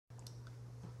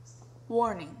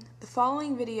Warning: the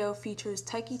following video features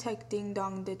tikey ding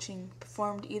dong ditching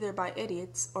performed either by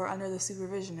idiots or under the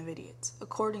supervision of idiots.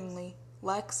 Accordingly,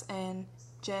 Lex and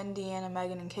Jen, Deanna,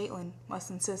 Megan, and Caitlin must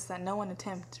insist that no one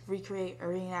attempt to recreate or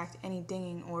reenact any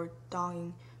dinging or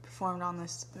donging performed on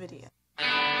this video.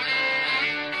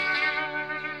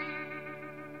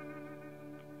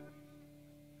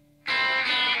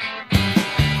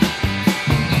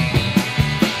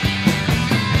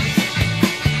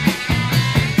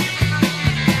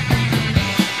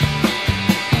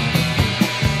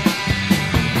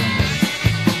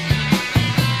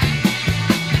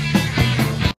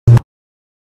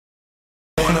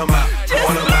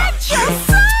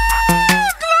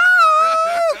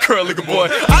 Looking boy,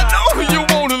 I know you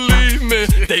wanna leave me.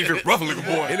 David Ruffin looking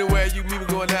boy. Anywhere you meet me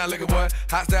going down looking boy.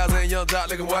 Hot styles and young jock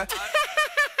looking boy.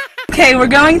 Okay, we're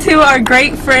going to our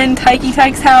great friend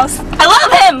Tike's house. I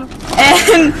love him!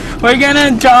 And we're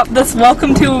gonna drop this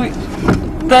welcome to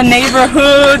the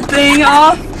neighborhood thing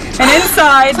off. And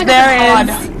inside like there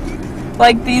is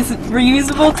like these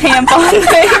reusable tampon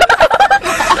things.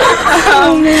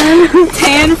 Oh man.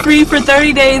 Tan free for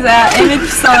 30 days at Image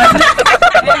Sun.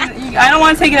 I don't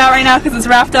want to take it out right now because it's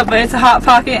wrapped up, but it's a hot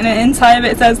pocket, and inside of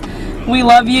it says, "We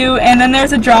love you," and then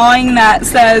there's a drawing that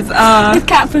says, It's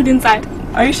cat food inside.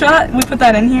 Are you sure we put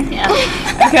that in here? Yeah.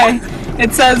 Okay.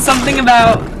 It says something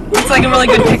about, it's like a really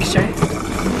good picture.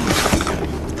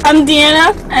 I'm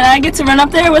Deanna, and I get to run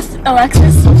up there with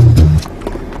Alexis.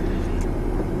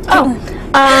 Oh.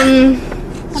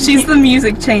 She's the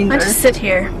music changer. Let's just sit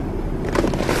here.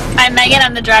 I'm Megan,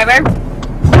 I'm the driver.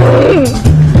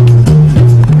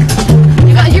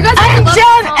 I'm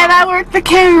Jen, and I work the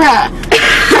camera.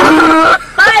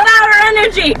 5-hour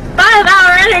energy!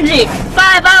 5-hour energy!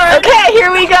 5-hour energy! Okay,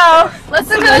 here we go.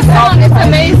 Listen to this song, it's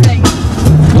amazing.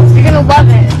 You're gonna love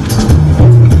it.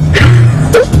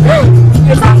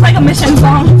 It sounds like a mission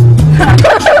song.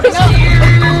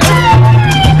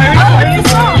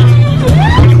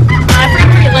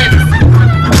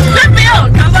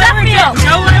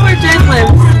 Go where Jen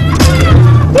lives.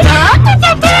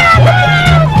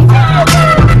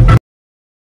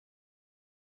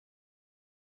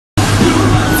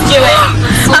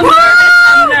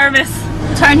 I'm nervous.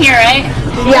 Turn here, right?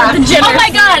 Yeah. Oh my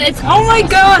god, it's... Oh my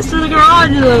gosh, there's a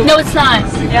garage loop. No, it's not.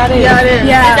 Yeah, it is. Yeah, it is.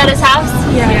 Yeah. Is that his house?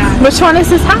 Yeah. Which one is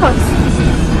his house?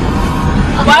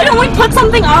 Why don't we put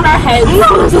something on our heads?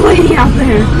 No, there's a lady out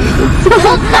there.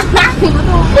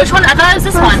 Which one? I thought it was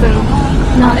this one.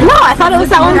 No, I thought it was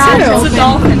that one too. It's a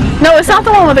dolphin. No, it's not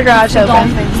the one with the garage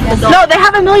open. No, they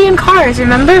have a million cars,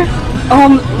 remember?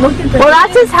 Look at that. Well,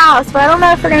 that's his house, but I don't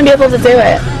know if we're going to be able to do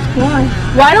it. Why?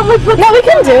 Why don't we put No, we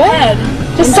can do it.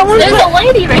 Just someone. There's a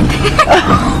lady right there.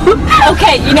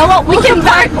 Okay, you know what? We can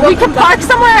park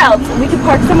somewhere else. We can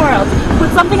park somewhere else.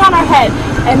 Put something on our head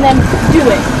and then do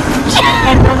it.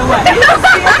 And run away.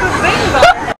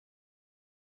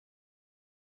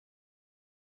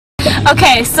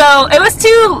 Okay, so it was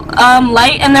too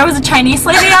light, and there was a Chinese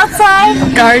lady outside.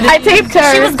 Gardening. I taped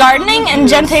her. She was gardening, and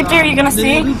Jen taped her. You're gonna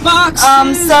see.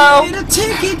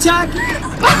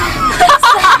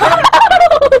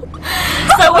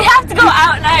 So we have to go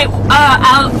out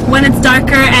when it's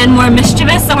darker and more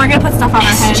mischievous. So we're gonna put stuff on our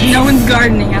heads. No one's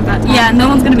gardening at that time. Yeah, no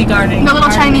one's gonna be gardening. The little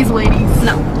Chinese ladies.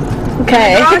 No.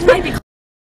 Okay. The garage might be.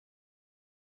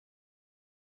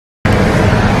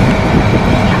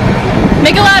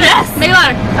 Make it louder. Yes. Make it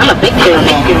louder. I'm a big girl,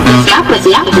 man. Stop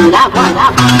pussy, I can do that one.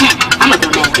 I'm a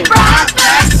domestic. Rock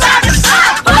that side to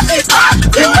side, pussy pop,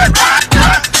 do it rock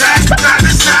that side to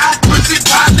side, pussy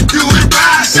pop, do it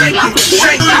right. Shake it,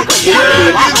 shake it, you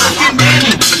looking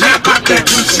nanny, now pop that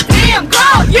pussy. Damn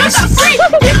girl, you're the freak.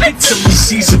 Give it to me,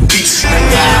 she's a beast.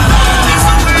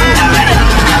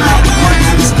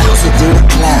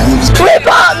 Whip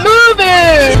up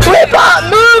moving! Whip up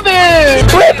moving!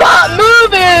 Whip up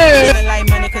moving! Like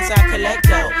money cause I collect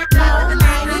dough. I'm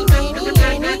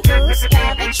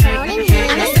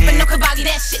not sipping no kabagi,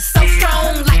 that shit so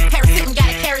strong. Like parasitin,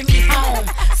 gotta carry me home.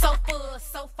 So full,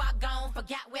 so far gone,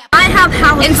 forgot where I have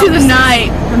Into the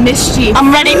Night, the Mischief.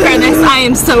 I'm ready for this. I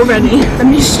am so ready. The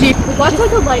Mischief. Watch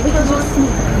like a light.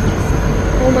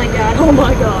 Oh my god. Oh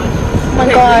my god. Oh my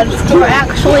god. We're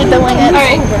actually doing it.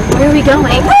 Alright. Where are we going?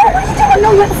 What are you doing?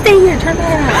 No, let's stay here. Turn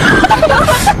around.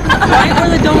 Right where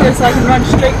the door is so I can run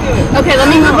straight through it. Okay, let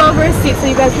me move over a seat so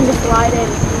you guys can just slide in.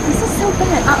 This is so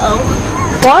bad. Uh-oh.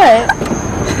 What?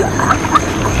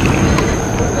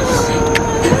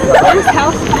 There's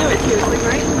house to do it too,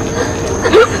 right?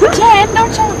 Jen, no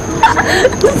Jen.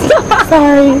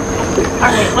 Sorry.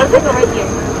 Alright, let's go right here.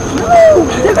 No,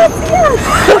 they're not see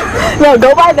us. No,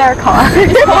 go by their car.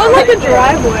 They're on like a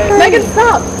driveway. Megan,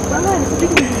 stop. Run, it's a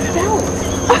big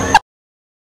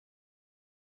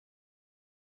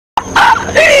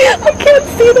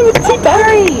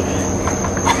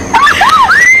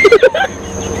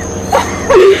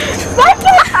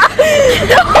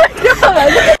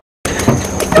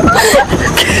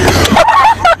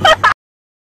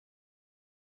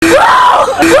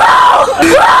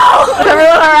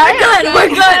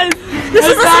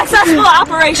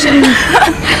operation.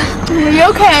 Are you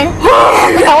okay?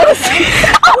 You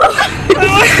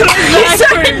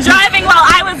started driving while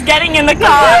I was getting in the car.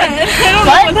 I don't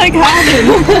know what the heck happened.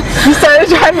 You started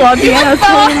driving while Deanna was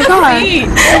sitting in the car.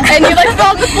 And you like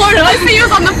fell on the floor, and I see you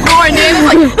was on the floor, and Deanna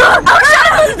was like, I was trying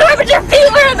to close the door, but your feet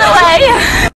were in the way.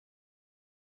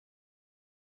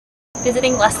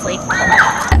 Visiting Leslie.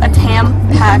 A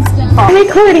Tam-Pack ball. I'm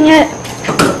recording it.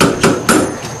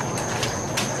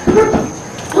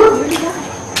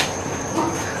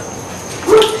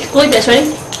 Go like this, ready?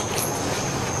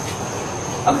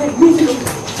 Okay, me too.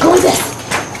 Go like this.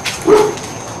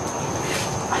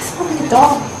 I smell like a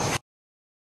dog.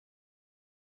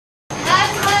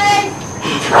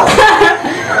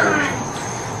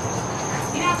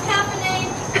 You have company.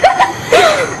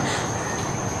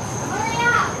 Hurry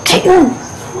up. Caitlin.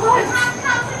 What? You have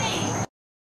company.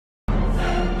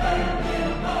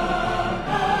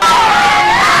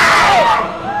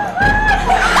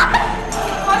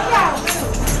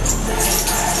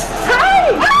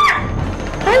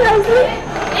 Hi, Leslie.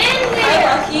 In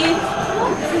there.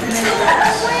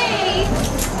 Wait.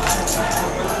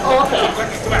 Oh, okay.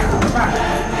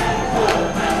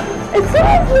 It's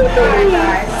Leslie.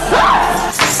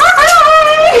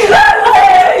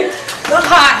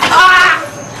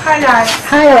 Hi guys.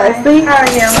 Hi, Leslie. How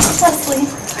are you? Leslie.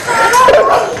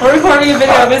 We're recording a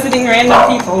video visiting random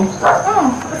people. Oh,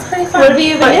 that's pretty fun. What have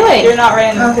you been doing? You're not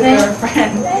random because Okay. you're a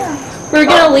friend. We're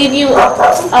gonna leave you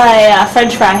a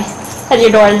French fry at your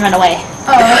door and run away.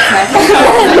 Oh, okay.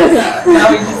 Now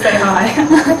we just say hi.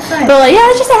 But like, yeah,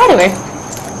 let's just say hi to her.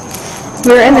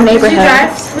 We're in the Did neighborhood. you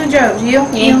drive? Who drove? You?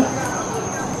 Me.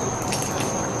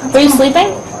 Were you sleeping?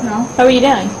 No. How were you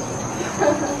doing?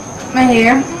 My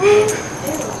hair.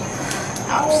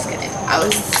 I'm just kidding. I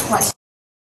was watching.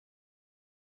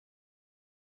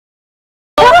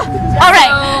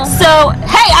 Alright, so,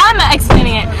 hey, I'm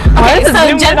explaining it. Okay,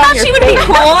 so Jen thought she would be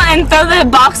cool and throw the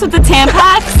box with the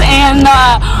Tampax and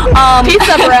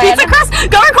Pizza bread. pizza crust.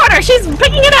 Go record her, she's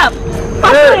picking it up.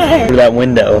 Through that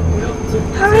window.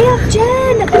 Hurry up,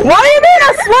 Jen! Why are you being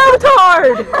a slow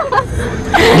tard?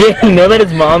 Yeah, you know that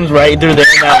his mom's right through there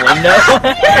in that window?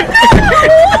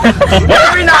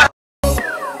 Maybe not.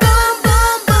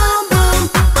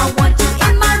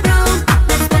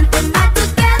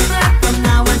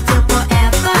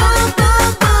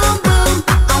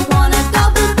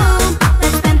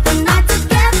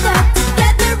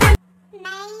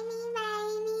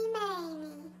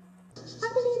 I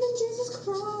believe in Jesus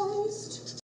Christ.